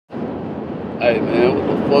Hey man, what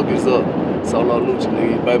the fuck is up? Solo Lucci,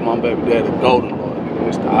 nigga, baby mom, baby daddy, golden lord,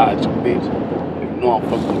 nigga, Mr. Hodge, bitch. Nigga, know I'm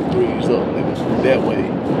fucking with the greens up, nigga, that way.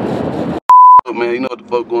 Look, man, you know what the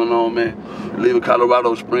fuck going on, man? Leaving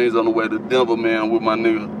Colorado Springs on the way to Denver, man, with my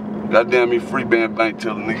nigga. Goddamn me, free bank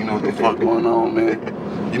teller, nigga, you know what the fuck going on, man?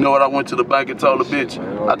 You know what I went to the bank and told the bitch?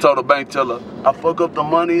 I told the bank teller, I fuck up the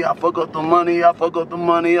money, I fuck up the money, I fuck up the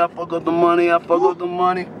money, I fuck up the money, I fuck up the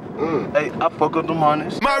money. Hey, I fuck up the money.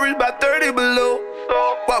 My wrist by 30 below.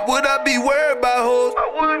 Why would I be worried about hoes?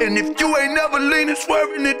 And if you ain't never leaning,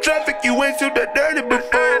 swerving in traffic, you ain't seen that dirty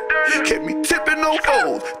before. Kept me tipping on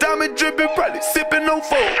foes, diamond dripping, probably sipping on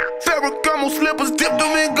foes. Ferragamo slippers, dipped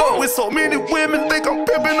them in gold. With so many women, think I'm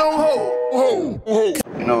pimping on hoes.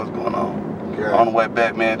 You know what's going on. On the way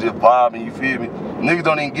back, man, just vibing, you feel me? Niggas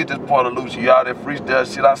don't even get this part of Lucci. Y'all that freestyle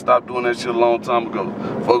shit, I stopped doing that shit a long time ago.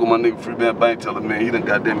 Fuck with my nigga free bank teller, man. He done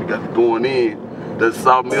goddamn me got to going in. That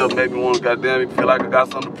South Mill made me want to goddamn me feel like I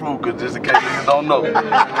got something to prove, cause just in case niggas don't know. You know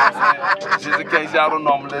what I'm saying? Just in case y'all don't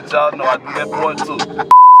know, I'm gonna let y'all know I do that part too.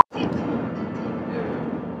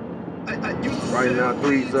 Right now,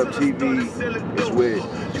 Threes Up TV is with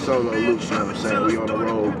Solo Lucci, you know what I'm saying? We on the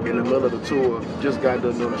road, in the middle of the tour. Just got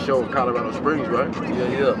done doing a show in Colorado Springs, right?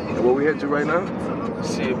 Yeah. And where we head to right now?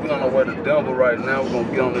 Shit, we on our way to Denver right now. We're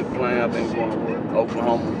gonna get on this plane. I think we're going to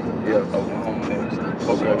Oklahoma. Yeah. Oklahoma next.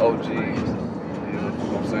 Okay. OGs. You know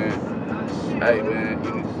what I'm saying? Hey, man, you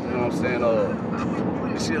know what I'm saying?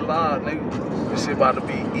 This shit live, nigga. This shit about to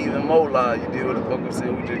be even more live. You did what the fuck I'm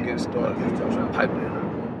saying? We just getting started. I'm piping it up.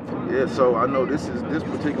 Yeah, so I know this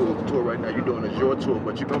particular tour right now, you're doing is your tour,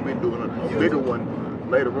 but you're gonna be doing a bigger one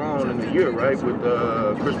later on in the year, right? With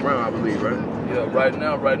Chris Brown, I believe, right? Yeah, right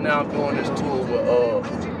now I'm doing this tour with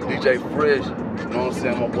DJ Fresh, you know what I'm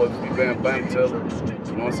saying? My boy free bank teller, you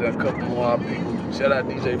know what I'm saying? A couple more people. Shout out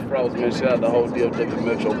DJ Frost, man. Shout out the whole DFW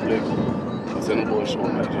Metroplex. I'm saying the boy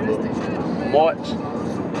showing major love. March,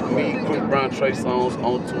 me, Chris Brown, Trey Songz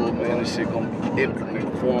on tour, man. This shit gonna be epic, nigga.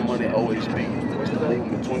 Foreign Money, OHB.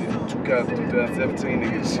 2017,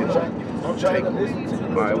 nigga, this shit.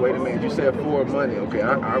 Alright, wait a minute. You said Foreign Money. Okay,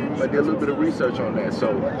 I did a little bit of research on that. So,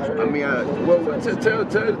 I mean, tell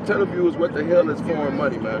the viewers what the hell is Foreign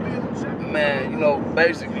Money, man. Man, you know,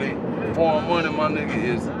 basically, Foreign Money, my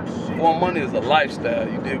nigga, Foreign Money is a lifestyle.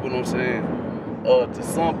 You dig what I'm saying? To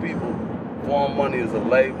some people, Foreign Money is a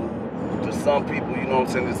label. To some people, you know what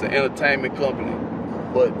I'm saying, it's an entertainment company.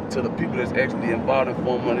 But to the people that's actually involved in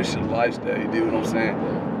Foreign Money, it's a lifestyle, you dig what I'm saying?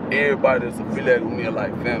 Everybody that's affiliated with me are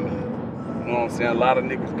like family. You know what I'm saying? A lot of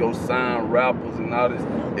niggas go sign rappers and all this.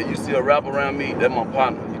 If you see a rapper around me, that's my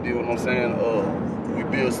partner, you dig what I'm saying? We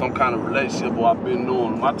build some kind of relationship, or I've been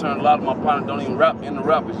knowing them. I turn a lot of my partners don't even rap in the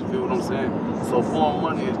rappers, you feel what I'm saying? So Foreign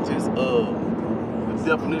Money is just, the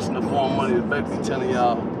definition of Foreign Money is basically telling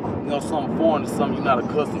y'all, you know, something foreign is something you're not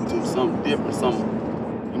accustomed to, something different, something,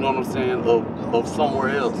 you know what I'm saying, of somewhere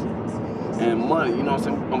else. And money, you know what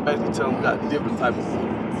I'm saying, I'm basically telling them we got different type of money.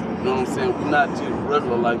 You know what I'm saying? We're not just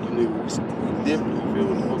regular like you niggas, we different, you feel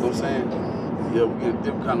what the fuck I'm saying? Yeah, we get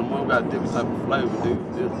different kind of money, we got different type of flavor,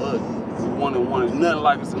 nigga. It's us. We one and one, there's nothing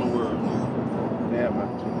like us in the world, nigga. Yeah, man.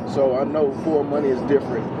 So I know Foreign Money is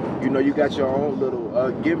different. You know, you got your own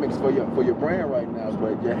little gimmicks for your brand right now,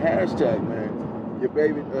 but your hashtag, man. Your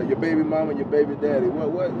baby mama and your baby daddy.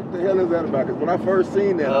 What the hell is that about? Because when I first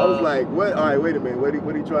seen that, I was like, what? All right, wait a minute. What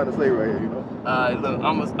are you trying to say right here, you know? All right, look,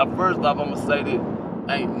 first off, I'm going to say that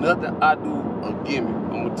ain't nothing I do a gimmick.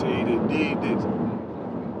 I'm going to tell you that did this.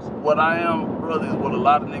 What I am, brother, is what a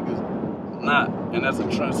lot of niggas not, and that's a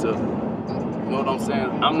trendsetter. You know what I'm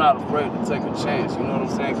saying? I'm not afraid to take a chance, you know what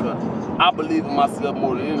I'm saying? Because I believe in myself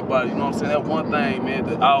more than anybody, you know what I'm saying? That's one thing, man,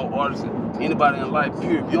 that all artists, anybody in life,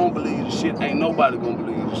 period, if you don't believe the shit, ain't nobody gonna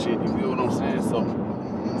believe the shit, you feel what I'm saying?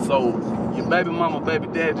 So your baby mama, baby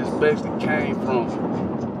dad just basically came from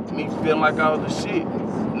me feeling like I was the shit.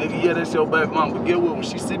 Nigga, yeah, that's your baby mama, but get what, when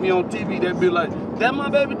she see me on TV, they be like, that my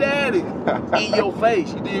baby daddy, in your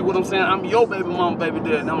face, you dig what I'm saying? I'm your baby mama, baby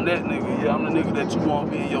daddy, I'm that nigga, yeah, I'm the nigga that you wanna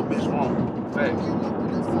be in your bitch room. Facts.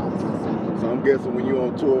 So I'm guessing when you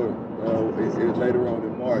on tour later on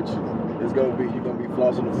in March, you're gonna be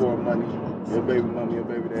flossing the Foreign Money, your baby mama, your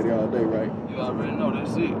baby daddy all day, right? You already know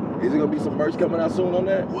that's it. Is it gonna be some merch coming out soon on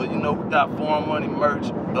that? Well, you know, we got Foreign Money merch.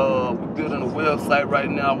 We're building a website right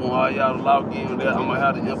now. I want all y'all to log in there. I'm gonna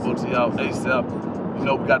have the info to y'all ASAP. You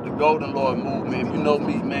know, we got the Golden Lord movement. If you know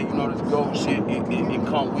me, man, you know this gold shit, it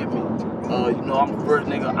come with me. You know, I'm the first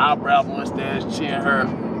nigga, eyebrow, mustache, chin, hair,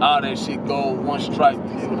 all that shit gold, one stripe.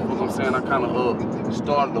 You know what I'm saying? I kind of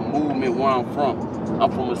started the movement where I'm from. I'm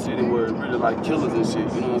from a city where it really like killers and shit,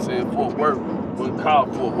 you know what I'm saying? Fort Worth wasn't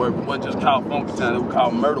called Fort Worth, it wasn't just called Funky Town, it was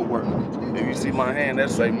called Murder Work. If you see my hand, that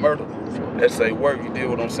say murder. That say work, you did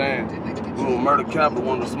what I'm saying? We were murder capital,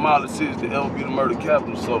 one of the smallest cities to ever be the murder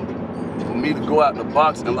capital. So for me to go out the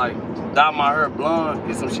box and like dye my hair blonde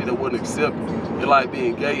is some shit that wasn't accepted. It's like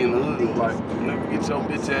being gay in the hood. Like, nigga, get your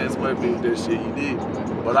bitch ass away from me with that shit you did.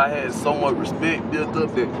 But I had so much respect built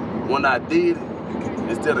up that when I did it,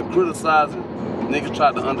 instead of criticizing, niggas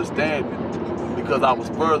tried to understand it. Because I was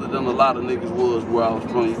further than a lot of niggas was where I was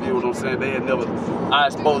from. You feel what I'm saying? I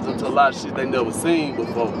exposed them to a lot of shit they never seen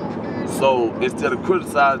before. So instead of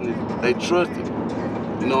criticizing it, they trusted it.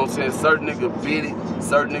 You know what I'm saying? Certain niggas bid it,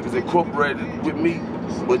 certain niggas incorporated it with me.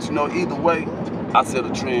 But you know, either way, I set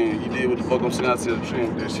a trend. You did what the fuck I'm saying? I set a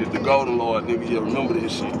trend with that shit. The Golden Lord, nigga, you remember that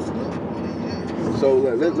shit. So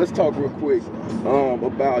let's talk real quick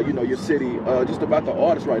about, you know, your city, just about the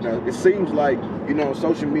artists right now. It seems like, you know, on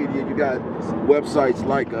social media, you got websites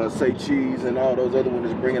like Say Cheese and all those other ones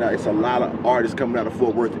that's bringing out. It's a lot of artists coming out of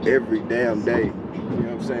Fort Worth every damn day. You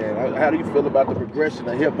know what I'm saying? How do you feel about the progression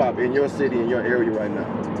of hip hop in your city, in your area right now?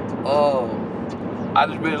 I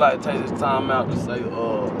just really like to take this time out to say,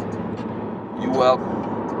 you welcome.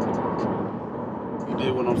 You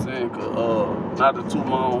did what I'm saying? Cause, not to toot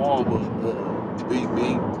my own horn, but BB.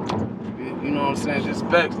 You know what I'm saying? Just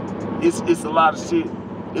facts. It's a lot of shit.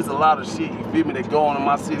 It's a lot of shit, you feel me, that go on in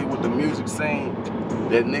my city with the music scene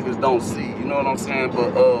that niggas don't see. You know what I'm saying?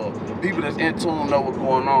 But people that's in tune know what's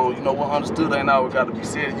going on. You know, what understood ain't always got to be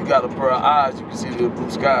said. You got a pair of eyes, you can see the blue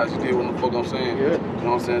skies. You did what the fuck I'm saying? Yeah. You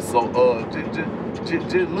know what I'm saying? So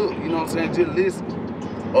just look. You know what I'm saying? Just listen.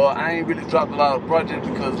 I ain't really dropped a lot of projects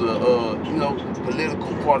because of, you know,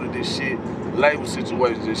 political part of this shit, label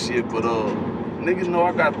situations and shit, but niggas know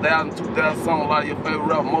I got 1,000, 2,000 songs, a lot of your favorite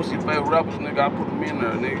rappers, most of your favorite rappers, nigga, I put them in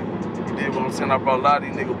there, nigga. You did what I'm saying? I brought a lot of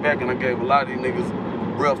these niggas back and I gave a lot of these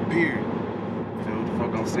niggas breath, period. Feel what the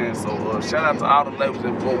fuck I'm saying? So shout out to all the labels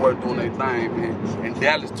in Fort Worth doing their thing, man. And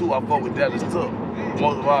Dallas too, I fuck with Dallas tough.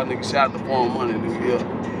 Most of our niggas shout out to Foreign Money, nigga,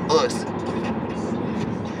 yeah. Us.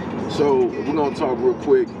 So we're gonna talk real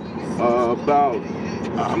quick about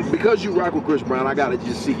because you rock with Chris Brown. I gotta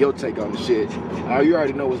just see your take on the shit. You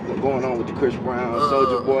already know what's going on with the Chris Brown,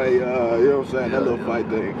 Soulja Boy. You know what I'm saying? That little fight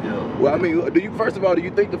thing. Yeah. Well, I mean, first of all, do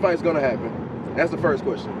you think the fight's gonna happen? That's the first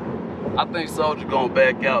question. I think Soulja gonna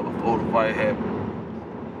back out before the fight happens.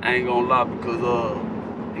 I ain't gonna lie because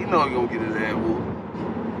he know he gonna get his ass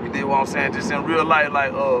whooped. You did what I'm saying? Just in real life,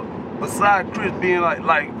 like besides Chris being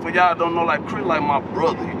like for y'all don't know, like Chris like my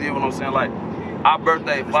brother. You did what I'm saying? Like our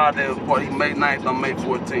birthday 5 days apart. He May 9th, I'm May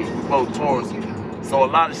 14th. We both Taurus. So a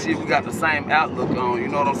lot of shit we got the same outlook on. You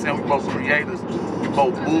know what I'm saying? We both creators. We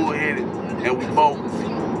both bullheaded, and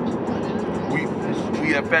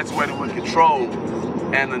we infatuated with control.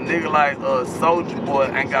 And a nigga like Soulja Boy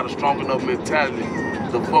ain't got a strong enough mentality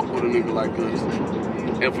to fuck with a nigga like us.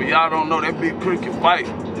 And for y'all don't know, that big Chris can fight.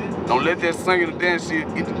 Don't let that singing and dance shit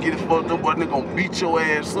get it fucked up, boy. Nigga gonna beat your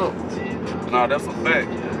ass up. Nah, that's a fact.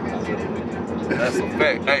 That's a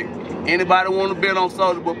fact. Hey, anybody wanna bet on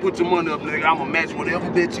Soulja Boy, put your money up, nigga. I'ma match whatever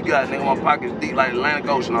bet you got, nigga. My pocket's deep like Atlantic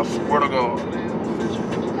Ocean, I swear to God.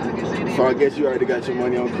 So I guess you already got your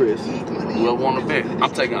money on Chris. Whoever wanna bet.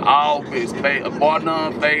 I'm taking all bets. Bar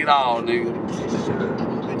none, fade all, nigga.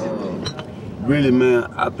 Really, man,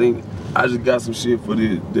 I think I just got some shit for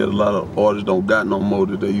this that a lot of artists don't got no more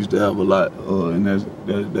that they used to have a lot, and that's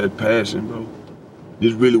that passion, bro.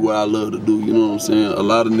 This really what I love to do, you know what I'm saying? A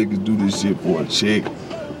lot of niggas do this shit for a check,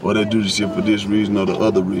 or they do this shit for this reason or the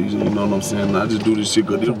other reason, you know what I'm saying? I just do this shit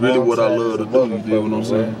because it's really what I love to do, you know what I'm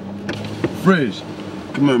saying? Fresh,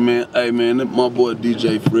 come here, man. Hey, man, that's my boy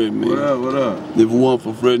DJ Fred, man. What up, what up? If it wasn't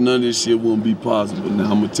for Fred, none of this shit wouldn't be possible. Now,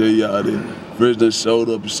 I'm gonna tell y'all that Fred done showed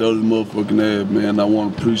up and showed his motherfucking ass, man. I wanna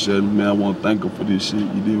appreciate him, man. I wanna thank him for this shit,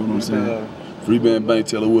 you dig what I'm saying? Free Band Bank,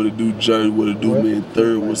 tell her what it do, Jerry, what it do, man.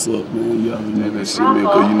 Third, what's up, man? You already know that shit, man,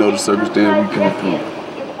 because you know the circumstance we come from.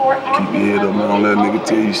 Keep your head up, man. Don't let a nigga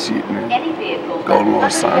tell you shit, man. Golden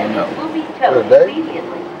Lord signing out. Good day?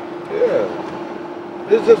 Yeah.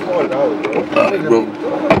 This is just $1, bro.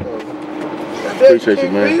 Appreciate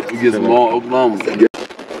you, man. We get some more Oklahoma. You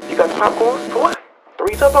got the popcorn? For what?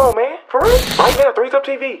 3 Up on, man. For real? Right now, 3 Up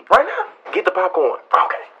TV. Right now. Get the popcorn.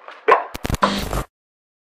 Okay.